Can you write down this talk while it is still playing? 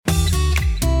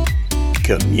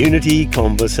Community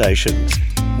Conversations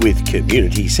with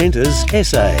Community Centres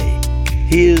SA.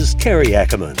 Here's Kerry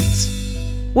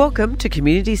Ackermans. Welcome to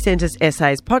Community Centres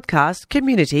SA's podcast,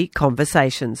 Community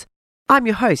Conversations. I'm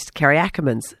your host, Kerry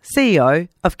Ackermans, CEO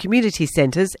of Community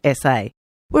Centres SA.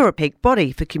 We're a peak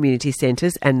body for community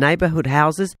centres and neighbourhood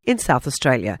houses in South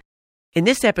Australia. In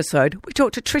this episode, we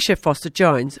talk to Tricia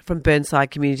Foster-Jones from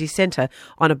Burnside Community Centre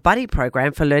on a buddy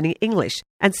program for learning English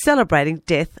and celebrating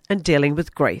death and dealing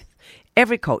with grief.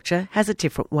 Every culture has a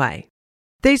different way.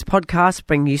 These podcasts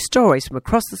bring you stories from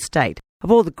across the state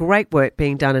of all the great work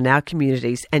being done in our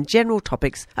communities and general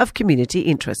topics of community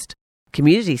interest.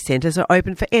 Community centres are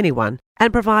open for anyone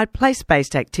and provide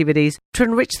place-based activities to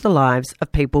enrich the lives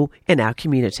of people in our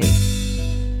community.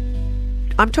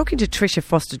 I'm talking to Tricia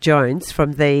Foster-Jones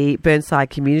from the Burnside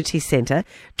Community Centre.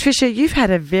 Tricia, you've had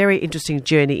a very interesting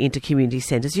journey into community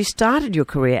centres. You started your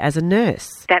career as a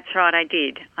nurse. That's right, I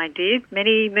did.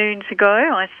 Many moons ago,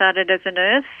 I started as a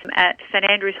nurse at St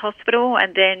Andrew's Hospital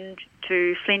and then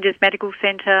to Flinders Medical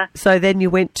Centre. So then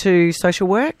you went to social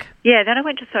work? Yeah, then I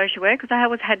went to social work because I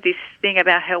always had this thing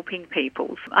about helping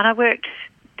people. And I worked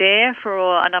there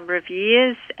for a number of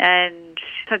years, and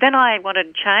so then I wanted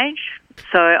to change.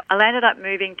 So I ended up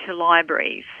moving to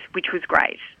libraries, which was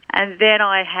great. And then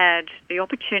I had the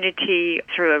opportunity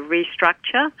through a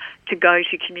restructure to go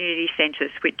to community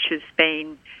centres, which has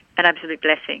been an absolute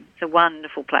blessing. It's a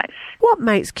wonderful place. What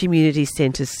makes community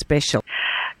centres special?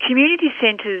 Community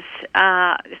centres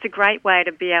it's a great way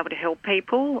to be able to help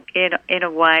people in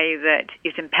a way that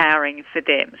is empowering for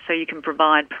them. So you can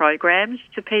provide programs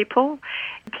to people,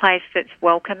 a place that's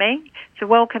welcoming. So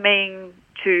welcoming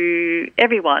to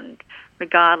everyone,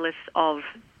 regardless of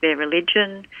their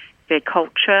religion, their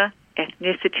culture,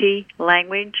 ethnicity,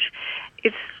 language.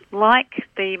 It's like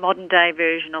the modern-day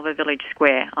version of a village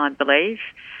square, I believe.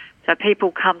 So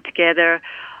people come together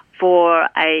for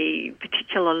a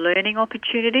particular learning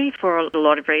opportunity for a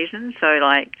lot of reasons, so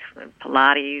like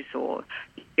Pilates or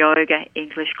yoga,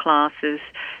 English classes,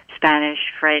 Spanish,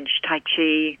 French, Tai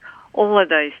Chi, all of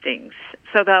those things.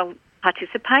 So they'll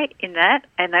participate in that,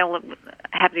 and they'll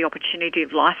have the opportunity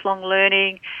of lifelong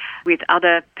learning with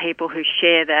other people who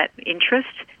share that interest,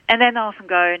 and then they'll often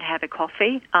go and have a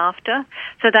coffee after,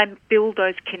 so they build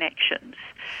those connections.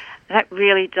 That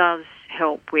really does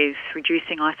help with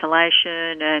reducing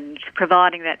isolation and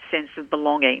providing that sense of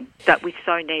belonging that we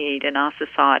so need in our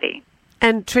society.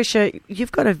 And Tricia,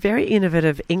 you've got a very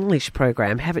innovative English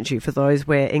program, haven't you, for those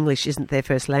where English isn't their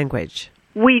first language?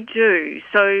 We do.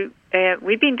 So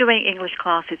we've been doing English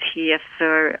classes here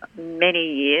for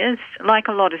many years, like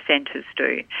a lot of centres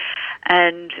do.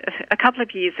 And a couple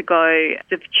of years ago,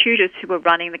 the tutors who were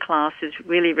running the classes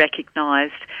really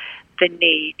recognised the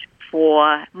need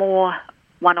for more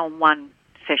one-on-one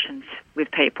sessions with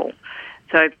people.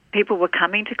 So people were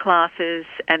coming to classes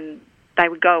and they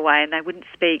would go away and they wouldn't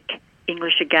speak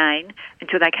English again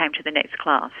until they came to the next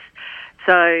class.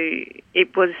 So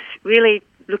it was really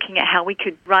looking at how we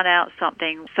could run out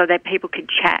something so that people could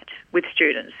chat with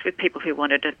students, with people who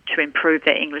wanted to improve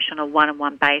their English on a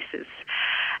one-on-one basis.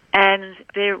 And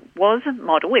there was a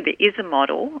model, there is a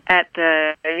model at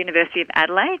the University of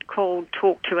Adelaide called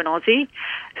Talk to an Aussie.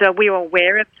 So we were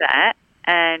aware of that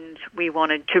and we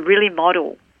wanted to really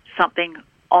model something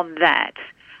on that.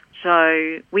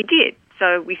 So we did.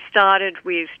 So we started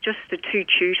with just the two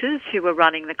tutors who were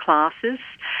running the classes,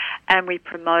 and we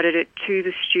promoted it to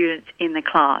the students in the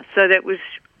class. So that was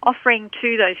offering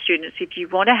to those students, if you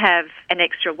want to have an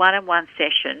extra one-on-one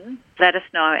session, let us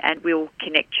know and we'll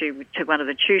connect you to one of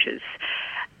the tutors.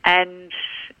 And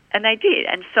they did.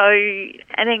 And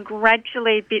then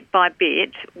gradually, bit by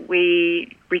bit,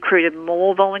 we recruited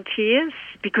more volunteers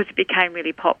because it became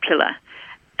really popular.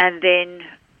 And then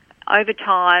over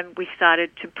time, we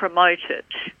started to promote it.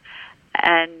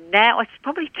 And now it's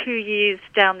probably 2 years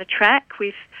down the track.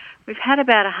 We've had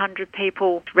about 100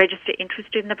 people register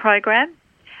interest in the program,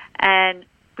 and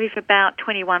we've about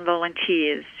 21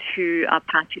 volunteers who are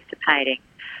participating.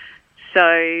 So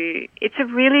it's a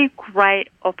really great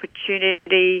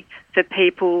opportunity for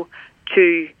people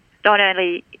to not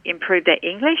only improve their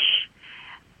English,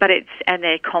 and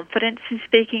their confidence in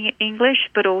speaking English,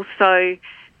 but also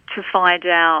to find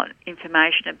out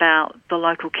information about the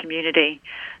local community.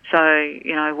 So,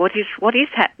 what is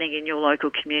happening in your local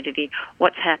community?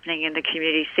 What's happening in the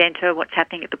community centre? What's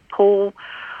happening at the pool?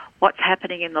 What's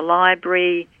happening in the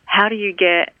library? How do you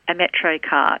get a metro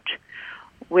card?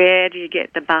 Where do you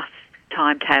get the bus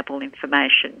timetable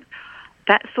information?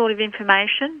 That sort of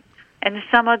information. And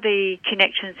some of the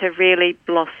connections have really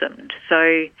blossomed.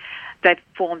 So they've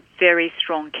formed very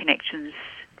strong connections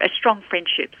strong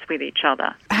friendships with each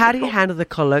other. How do you handle the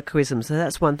colloquialism? So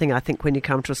that's one thing I think when you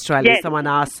come to Australia, someone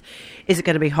asks, is it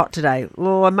going to be hot today?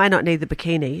 Well, I may not need the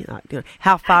bikini.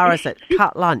 How far is it?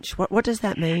 Cut lunch. What does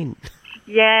that mean?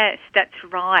 Yes, that's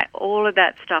right. All of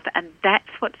that stuff. And that's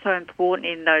what's so important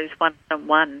in those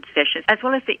one-on-one sessions, as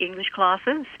well as the English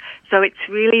classes. So it's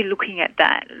really looking at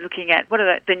that, looking at what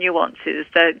are the nuances,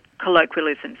 the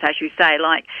colloquialisms, as you say.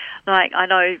 Like I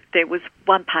know there was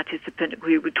one participant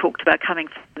who talked about coming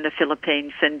from the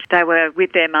Philippines, and they were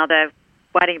with their mother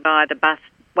waiting by the bus,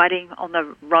 waiting on the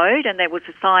road, and there was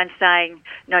a sign saying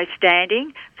no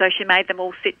standing, so she made them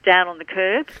all sit down on the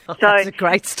curb. That's a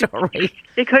great story.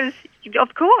 Because,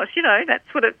 of course,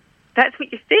 that's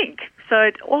what you think.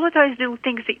 So all of those little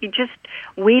things that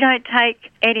we don't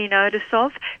take any notice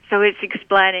of, so it's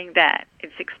explaining that.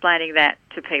 It's explaining that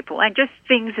to people. And just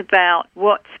things about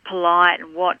what's polite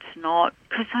and what's not,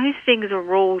 because those things are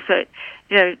rules that,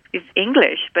 is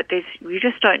English, but we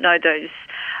just don't know those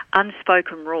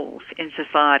unspoken rules in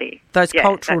society. Those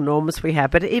cultural norms we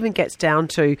have, but it even gets down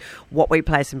to what we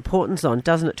place importance on,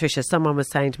 doesn't it, Tricia? Someone was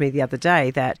saying to me the other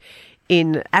day that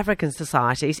in African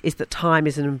societies is that time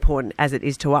isn't important as it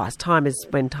is to us. Time is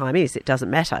when time is. It doesn't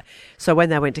matter. So when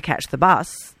they went to catch the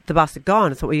bus had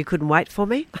gone. I thought, well, you couldn't wait for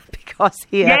me? Because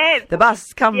here the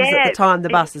bus comes at the time the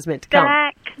bus is meant to come.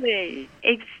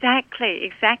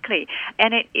 Exactly.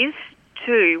 And it is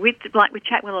too, with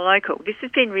Chat with a Local, this has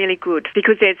been really good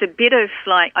because there's a bit of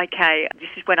okay, this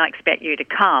is when I expect you to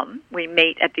come. We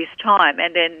meet at this time,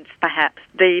 and then perhaps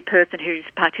the person who's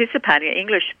participating, an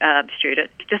English student,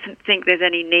 doesn't think there's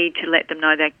any need to let them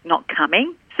know they're not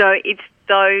coming. So it's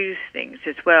those things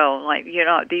as well. If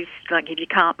you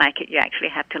can't make it, you actually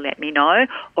have to let me know.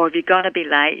 Or if you're going to be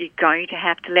late, you're going to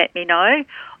have to let me know.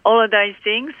 All of those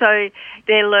things. So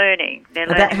they're learning.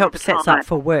 That helps sets up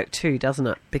for work too, doesn't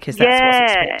it? Because that's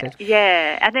what's expected.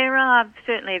 Yeah. And there are,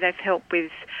 certainly they've helped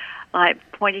with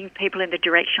pointing people in the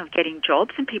direction of getting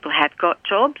jobs, and people have got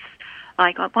jobs.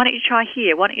 Why don't you try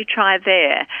here? Why don't you try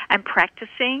there? And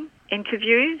practicing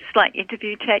interviews,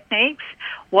 interview techniques,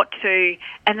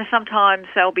 and then sometimes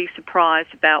they'll be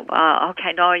surprised about,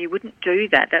 okay, no, you wouldn't do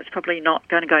that. That's probably not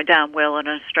going to go down well in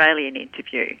an Australian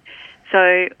interview. So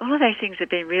all of those things have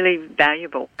been really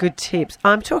valuable. Good tips.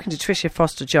 I'm talking to Tricia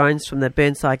Foster-Jones from the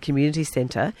Burnside Community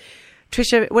Centre.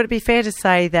 Tricia, would it be fair to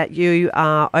say that you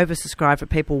are oversubscribed for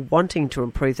people wanting to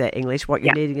improve their English? What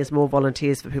you're needing is more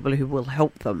volunteers for people who will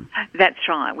help them. That's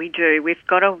right, we do. We've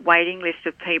got a waiting list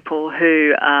of people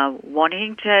who are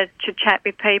wanting to chat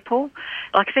with people.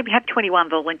 Like I said, we have 21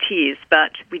 volunteers,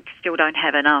 but we still don't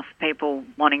have enough people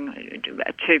wanting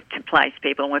to place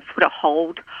people, and we've put a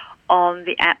hold on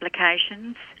the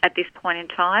applications at this point in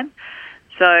time.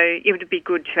 So it would be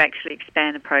good to actually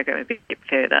expand the program a bit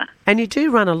further. And you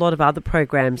do run a lot of other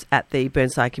programs at the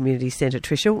Burnside Community Centre,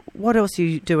 Tricia. What else are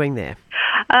you doing there?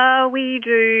 We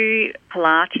do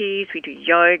Pilates, we do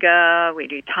yoga, we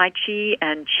do Tai Chi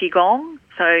and Qigong,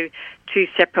 so two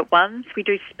separate ones. We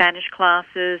do Spanish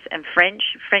classes and French.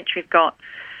 French, we've got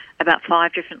about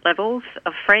 5 different levels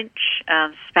of French.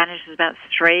 Spanish is about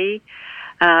 3.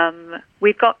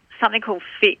 We've got something called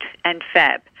Fit and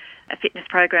Fab, a fitness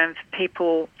program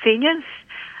for seniors,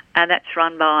 and that's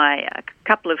run by a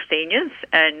couple of seniors.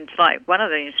 And one of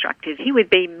the instructors, he would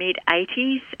be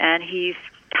mid-80s, and he's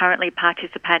currently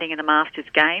participating in the Masters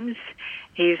Games.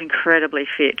 He's incredibly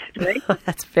fit.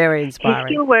 That's very inspiring.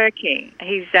 He's still working.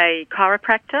 He's a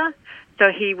chiropractor,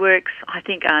 so he works, I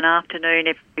think, an afternoon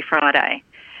every Friday.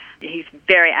 He's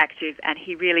very active, and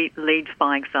he really leads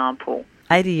by example.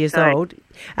 80 years old,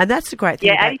 and that's the great thing.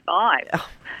 Yeah, 85.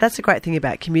 That's the great thing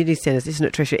about community centres, isn't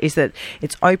it, Tricia? Is that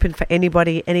it's open for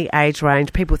anybody, any age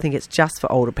range. People think it's just for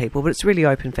older people, but it's really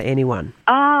open for anyone.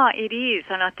 It is,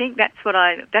 and I think that's what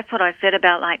I said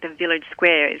about the village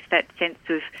square, is that sense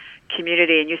of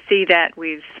community, and you see that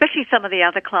with especially some of the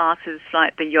other classes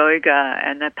like the yoga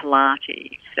and the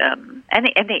Pilates, and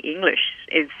the English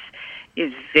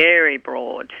is very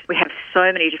broad. We have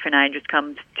so many different ages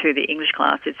come to the English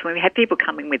classes. When we have people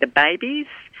coming with the babies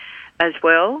as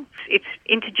well, it's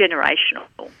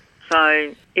intergenerational.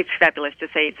 So it's fabulous to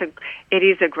see. It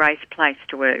is a great place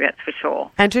to work, that's for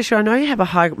sure. And Tricia, I know you have a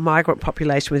high migrant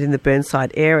population within the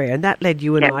Burnside area, and that led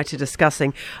you and I to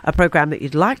discussing a program that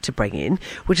you'd like to bring in,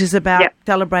 which is about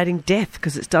celebrating death,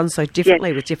 because it's done so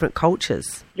differently with different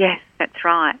cultures. Yes, that's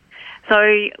right. So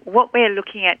what we're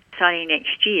looking at starting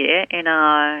next year in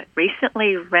our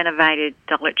recently renovated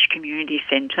Dulwich Community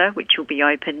Centre, which will be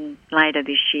open later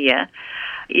this year,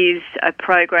 is a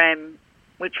program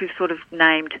which was sort of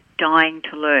named Dying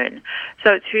to Learn.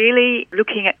 So it's really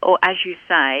looking at, or as you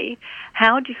say,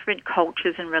 how different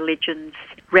cultures and religions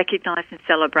recognise and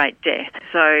celebrate death.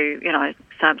 So,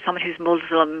 someone who's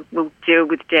Muslim will deal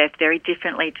with death very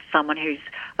differently to someone who's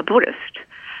a Buddhist,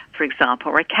 for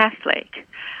example, or a Catholic,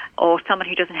 or someone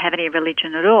who doesn't have any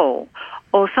religion at all,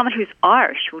 or someone who's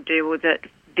Irish will deal with it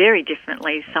very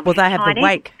differently. Well, they have the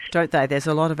wake, don't they? There's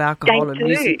a lot of alcohol and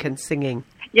music and singing.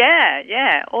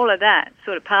 Yeah, all of that,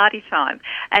 sort of party time,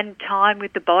 and time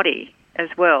with the body as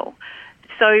well.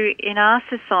 So in our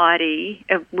society,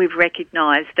 we've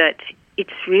recognised that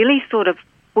it's really sort of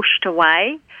pushed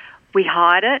away. We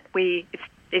hide it.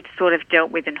 It's sort of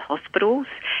dealt with in hospitals.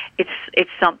 It's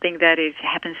something that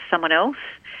happens to someone else,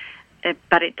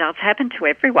 but it does happen to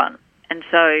everyone. And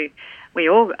so we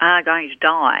all are going to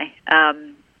die.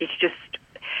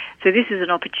 So this is an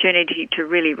opportunity to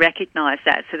really recognise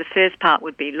that. So the first part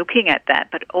would be looking at that,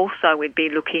 but also we'd be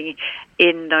looking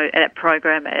in that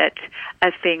program at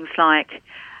things like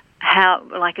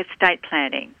estate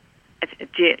planning,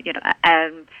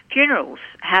 funerals,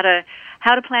 how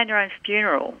to plan your own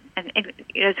funeral, and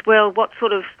as well, what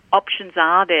sort of options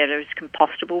are there? There's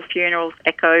compostable funerals,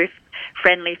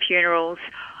 eco-friendly funerals.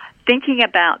 Thinking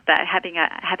about that,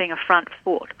 having a front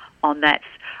foot on that,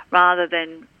 rather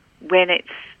than when it's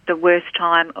the worst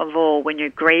time of all, when you're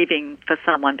grieving for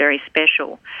someone very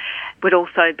special. Would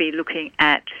also be looking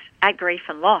at grief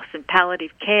and loss and palliative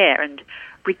care and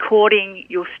recording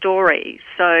your stories.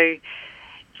 So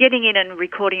getting in and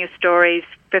recording your stories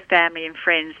for family and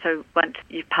friends, so once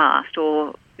you've passed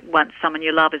or once someone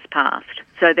you love has passed,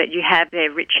 so that you have their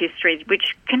rich histories,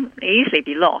 which can easily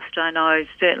be lost. I know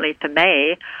certainly for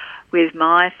me, with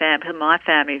my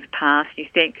family's passed, you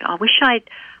think, I wish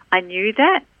I knew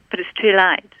that, but it's too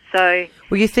late. So,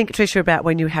 well, you think, Tricia, about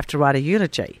when you have to write a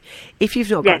eulogy. If you've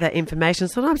not got that information,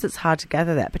 sometimes it's hard to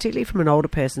gather that, particularly from an older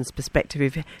person's perspective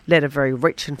who've led a very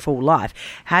rich and full life.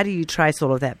 How do you trace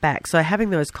all of that back? So having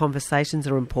those conversations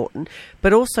are important,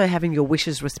 but also having your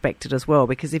wishes respected as well,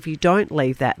 because if you don't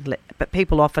leave that, but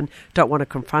people often don't want to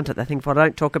confront it. They think, if I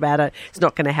don't talk about it, it's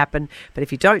not going to happen. But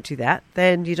if you don't do that,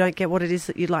 then you don't get what it is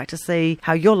that you'd like to see,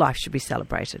 how your life should be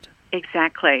celebrated.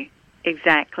 Exactly.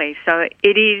 So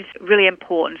it is really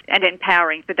important and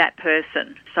empowering for that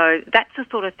person. So that's the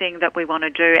sort of thing that we want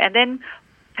to do. And then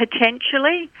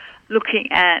potentially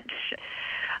looking at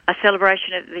a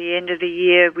celebration at the end of the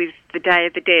year with the Day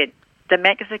of the Dead. The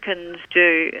Mexicans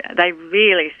they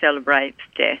really celebrate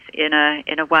death in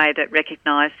a way that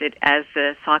recognises it as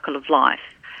a cycle of life.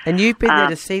 And you've been there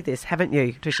to see this, haven't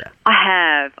you, Tricia? I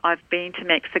have. I've been to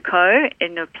Mexico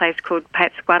in a place called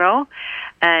Pátzcuaro,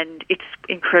 and it's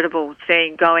incredible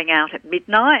going out at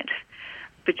midnight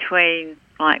between,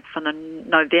 from the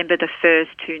November the 1st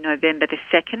to November the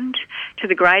 2nd to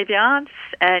the graveyards,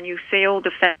 and you see all the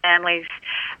families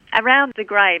around the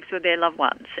graves with their loved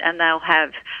ones, and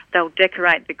they'll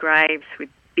decorate the graves with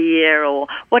beer or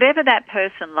whatever that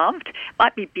person loved.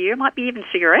 Might be beer, might be even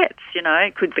cigarettes,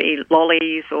 it could be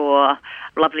lollies or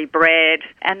lovely bread,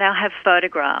 and they'll have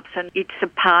photographs, and it's a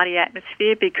party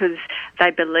atmosphere because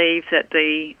they believe that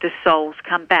the souls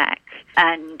come back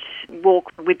and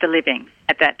walk with the living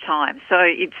at that time. So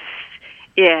it's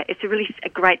a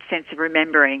great sense of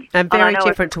remembering. And very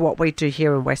different to what we do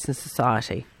here in Western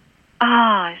society.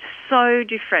 So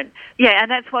different. Yeah, and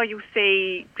that's why you'll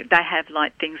see they have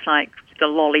things like the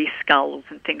lolly skulls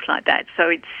and things like that. So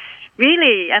it's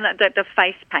really, and the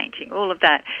face painting, all of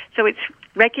that. So it's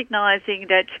recognising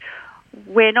that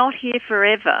we're not here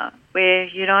forever.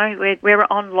 We're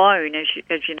on loan,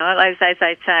 as you know, as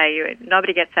they say,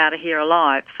 nobody gets out of here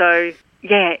alive. So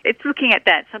yeah, it's looking at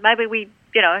that. So maybe we,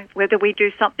 whether we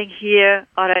do something here,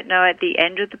 I don't know, at the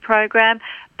end of the program,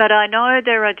 but I know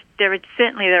there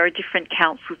are different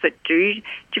councils that do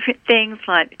different things.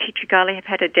 Like Tricia have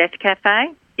had a death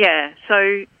cafe. Yeah,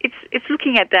 so it's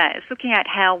looking at that. It's looking at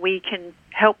how we can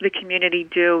help the community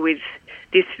deal with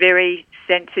this very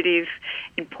sensitive,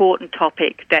 important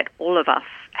topic that all of us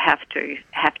have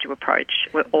to approach.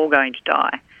 We're all going to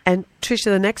die. And Tricia,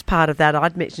 the next part of that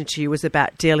I'd mentioned to you was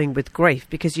about dealing with grief,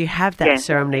 because you have that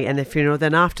ceremony and the funeral.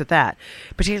 Then after that,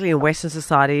 particularly in Western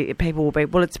society, people will be,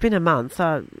 well, it's been a month.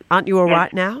 Aren't you all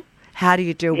right now? How do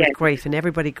you deal with grief? And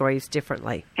everybody grieves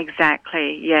differently.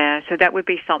 Exactly, yeah. So that would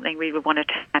be something we would want to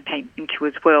tap into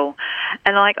as well.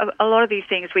 And a lot of these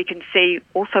things, we can see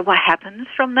also what happens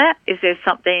from that. Is there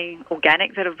something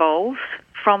organic that evolves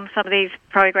from some of these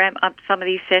some of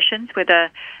these sessions, whether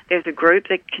there's a group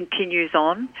that continues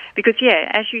on? Because,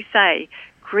 as you say,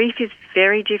 grief is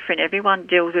very different. Everyone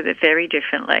deals with it very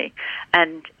differently.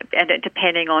 And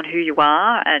depending on who you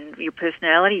are and your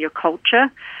personality, your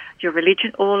culture, your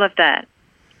religion, all of that.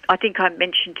 I think I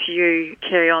mentioned to you,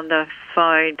 Kerry, on the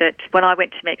phone that when I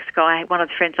went to Mexico, one of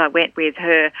the friends I went with,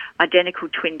 her identical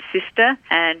twin sister,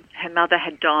 and her mother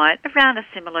had died around a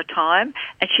similar time,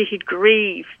 and she had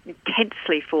grieved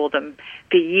intensely for them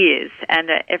for years. And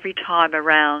every time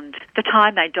around the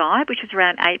time they died, which was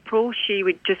around April, she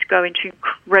would just go into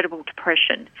incredible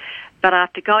depression. But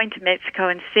after going to Mexico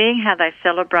and seeing how they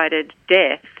celebrated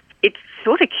death, it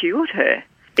sort of cured her.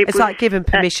 It's like given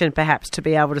permission, perhaps, to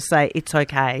be able to say, it's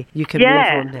okay, you can move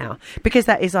on now. Because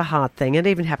that is a hard thing. It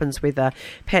even happens with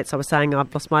pets. I was saying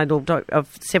I've lost my little dog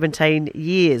of 17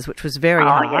 years, which was very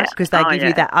hard, because they give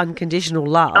you that unconditional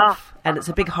love, and it's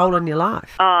a big hole in your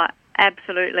life. Oh,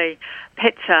 absolutely.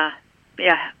 Pets are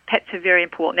very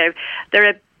important. They're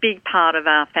a big part of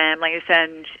our families,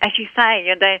 and as you say,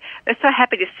 they're so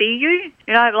happy to see you,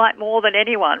 like more than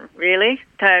anyone, really.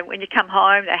 So when you come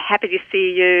home, they're happy to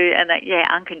see you, and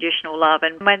unconditional love.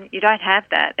 And when you don't have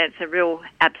that, it's a real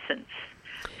absence.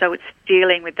 So it's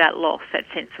dealing with that loss, that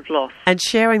sense of loss. And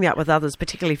sharing that with others,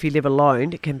 particularly if you live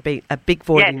alone, it can be a big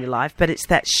void in your life, but it's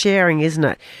that sharing, isn't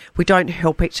it? We don't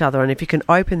help each other, and if you can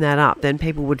open that up, then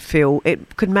people would feel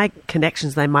it could make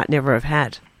connections they might never have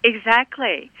had.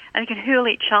 Exactly. And you can heal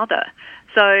each other.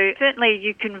 So certainly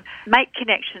you can make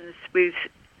connections with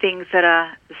things that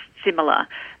are similar.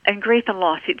 And grief and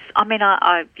loss,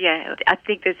 I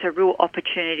think there's a real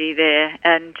opportunity there.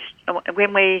 And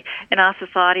when we, in our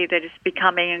society that is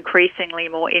becoming increasingly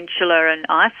more insular and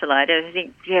isolated, I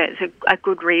think, it's a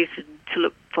good reason to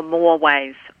look for more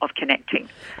ways of connecting.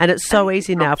 And it's so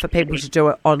easy now for people to do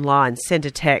it online, send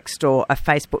a text or a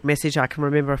Facebook message. I can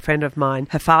remember a friend of mine,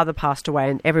 her father passed away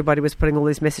and everybody was putting all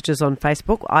these messages on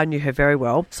Facebook. I knew her very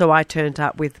well, so I turned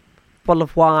up with bottle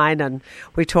of wine and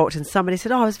we talked, and somebody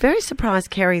said, I was very surprised,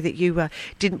 Kerry, that you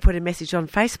didn't put a message on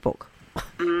Facebook.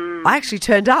 I actually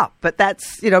turned up, but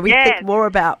that's, we think more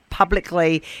about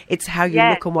publicly, it's how you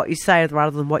look and what you say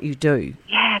rather than what you do.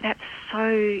 Yeah, that's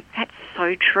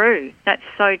so true. That's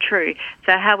so true.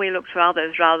 So how we look to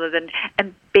others rather than,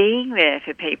 and being there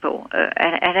for people.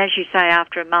 And as you say,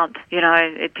 after a month,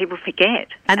 people forget.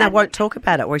 And they won't talk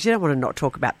about it, whereas you don't want to not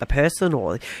talk about the person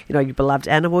or, your beloved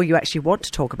animal. You actually want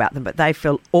to talk about them, but they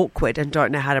feel awkward and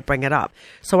don't know how to bring it up.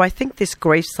 So I think this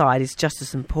grief side is just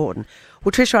as important.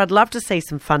 Well, Tricia, I'd love to see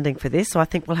some funding for this, so I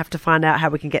think we'll have to find out how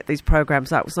we can get these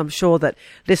programs up, so I'm sure that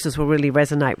listeners will really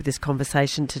resonate with this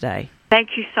conversation today.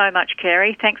 Thank you so much,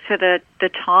 Kerry. Thanks for the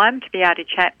time to be able to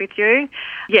chat with you.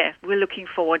 Yeah, we're looking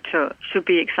forward to it. Should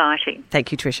be exciting.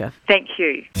 Thank you, Tricia. Thank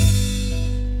you.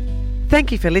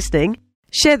 Thank you for listening.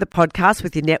 Share the podcast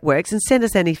with your networks and send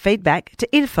us any feedback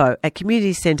to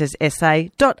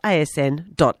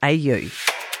info@communitycenterssa.asn.au.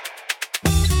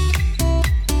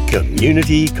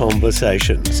 Community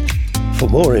Conversations. For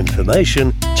more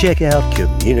information, check out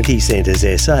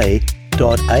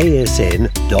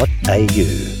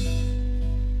communitycenterssa.asn.au.